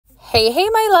Hey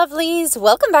my lovelies,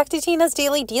 welcome back to Tina's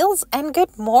Daily Deals and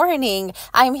good morning.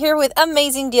 I'm here with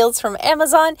amazing deals from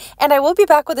Amazon and I will be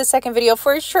back with a second video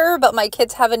for sure, but my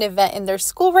kids have an event in their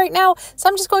school right now, so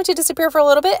I'm just going to disappear for a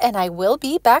little bit and I will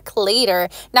be back later.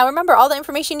 Now remember, all the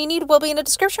information you need will be in the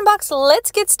description box. Let's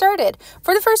get started.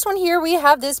 For the first one here, we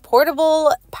have this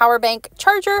portable power bank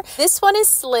charger. This one is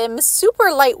slim, super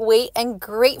lightweight and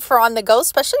great for on the go,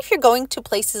 especially if you're going to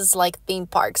places like theme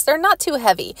parks. They're not too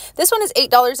heavy. This one is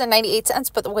 $8.98,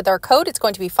 but with our code, it's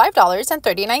going to be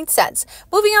 $5.39.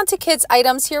 Moving on to kids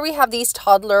items, here we have these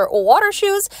toddler water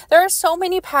shoes. There are so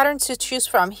many patterns to choose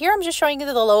from. Here, I'm just showing you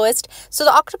the lowest. So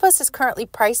the octopus is currently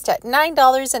priced at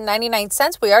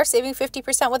 $9.99. We are saving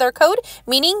 50% with our code,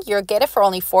 meaning you'll get it for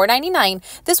only $4.99.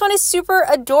 This one is super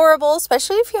adorable,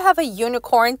 especially if you have a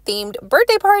unicorn themed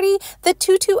birthday party. The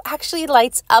tutu actually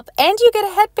lights up and you get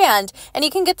a headband, and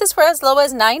you can get this for as low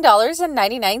as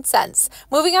 $9.99.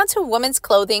 Moving on to women's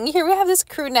clothing, here we have this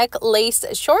Crewneck lace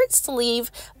short sleeve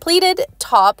pleated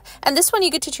top, and this one you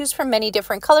get to choose from many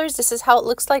different colors. This is how it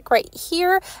looks like right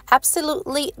here.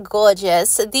 Absolutely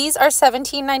gorgeous. These are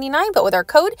 $17.99, but with our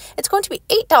code it's going to be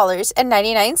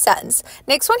 $8.99.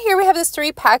 Next one, here we have this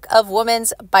 3-pack of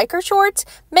women's biker shorts,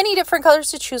 many different colors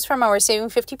to choose from, and we're saving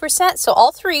 50%, so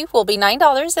all three will be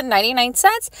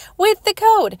 $9.99 with the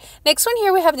code. Next one,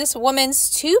 here we have this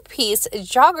women's 2-piece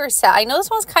jogger set. I know this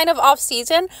one's kind of off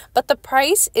season, but the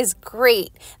price is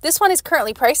great. This one is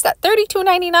currently priced at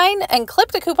 $32.99, and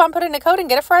clip the coupon, put in a code, and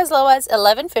get it for as low as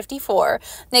 $11.54.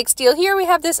 Next deal, here we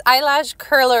have this eyelash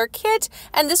curler kit,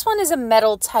 and this one is a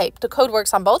metal type. The code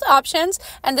works on both options,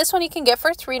 and this one you can get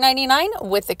for $3.99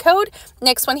 with the code.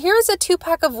 Next one, here is a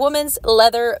 2-pack of women's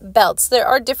leather belts. There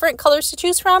are different colors to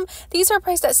choose from. These are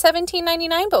priced at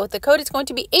 $17.99, but with the code it's going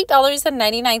to be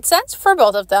 $8.99 for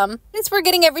both of them. Since we're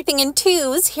getting everything in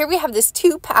twos, here we have this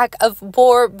 2-pack of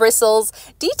Boar Bristles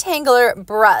Detangler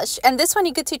brush, and this one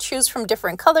you get to choose from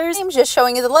different colors. I'm just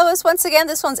showing you the lowest. Once again,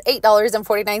 this one's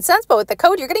 $8.49, but with the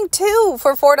code you're getting two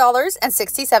for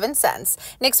 $4.67.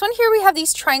 Next one, here we have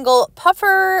these triangle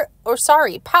powder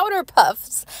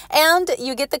puffs, and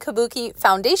you get the Kabuki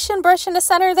foundation brush in the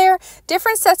center there.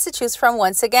 Different sets to choose from.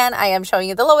 Once again, I am showing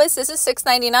you the lowest. This is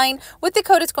 $6.99. With the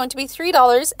code it's going to be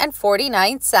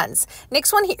 $3.49.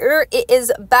 Next one here, it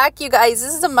is back, you guys.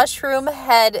 This is a mushroom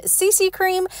head CC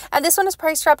cream, and this one is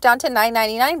price dropped down to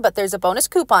 $9.99, but there's a bonus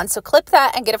coupon, so clip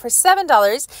that and get it for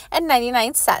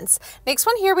 $7.99. Next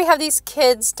one, here we have these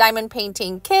kids diamond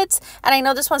painting kits, and I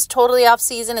know this one's totally off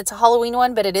season. It's a Halloween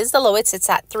one, but it is the lowest. It's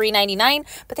at $3.99,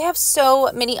 but they have so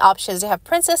many options. They have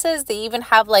princesses. They even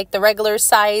have like the regular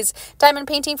size diamond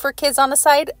painting for kids on the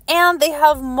side, and they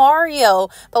have Mario.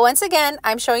 But once again,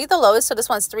 I'm showing you the lowest, so this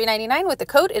one's $3.99. With the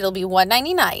code it'll be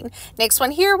 $1.99. Next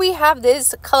one, here we have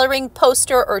this coloring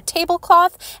poster or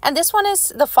tablecloth, and this one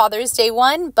is the Father's Day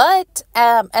one, but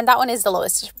and that one is the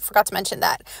lowest. Forgot to mention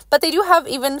that, but they do have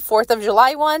even 4th of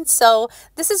July one, so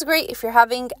this is great if you're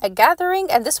having a gathering,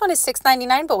 and this one is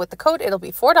 $6.99, but with the code it'll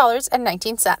be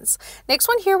 $4.19. Next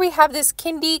one, here we have this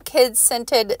Kindy Kids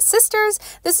Scented Sisters.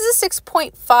 This is a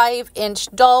 6.5-inch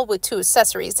doll with 2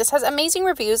 accessories. This has amazing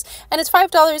reviews, and it's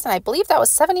 $5, and I believe that was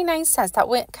 79 cents. That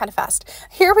went kind of fast.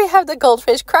 Here we have the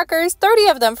goldfish crackers, 30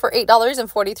 of them for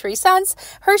 $8.43.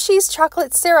 Hershey's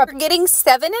chocolate syrup, you're getting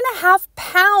 7.5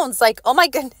 pounds. Like, oh my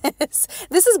goodness.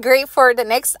 This is great for the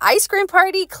next ice cream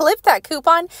party. Clip that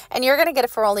coupon and you're gonna get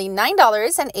it for only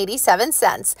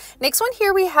 $9.87. Next one,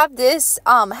 here we have this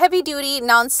heavy duty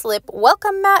non-slip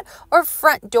welcome mat or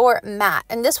front door mat,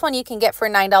 and this one you can get for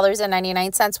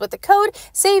 $9.99 with the code,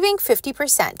 saving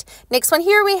 50%. Next one,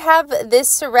 here we have this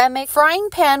ceramic frying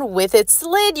pan with its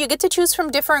lid. You get to choose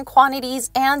from different quantities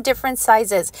and different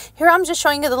sizes. Here I'm just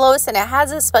showing you the lowest, and it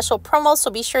has a special promo,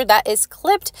 so be sure that is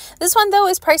clipped. This one though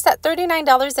is priced at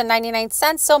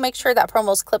 $39.99, so make sure that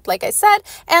promo is clipped like I said,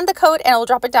 and the code, and it will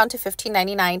drop it down to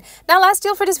 $15.99. Now last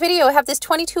deal for this video, I have this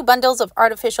 22 bundles of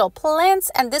artificial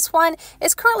plants, and this one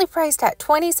is currently priced at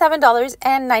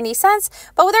 $27.90,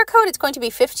 but with our code it's going to be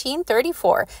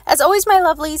 $15.34. As always, my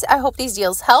lovelies, I hope these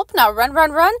deals help. Now run,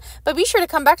 but be sure to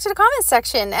come back to the comment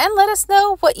section and let us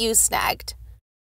know what you snagged.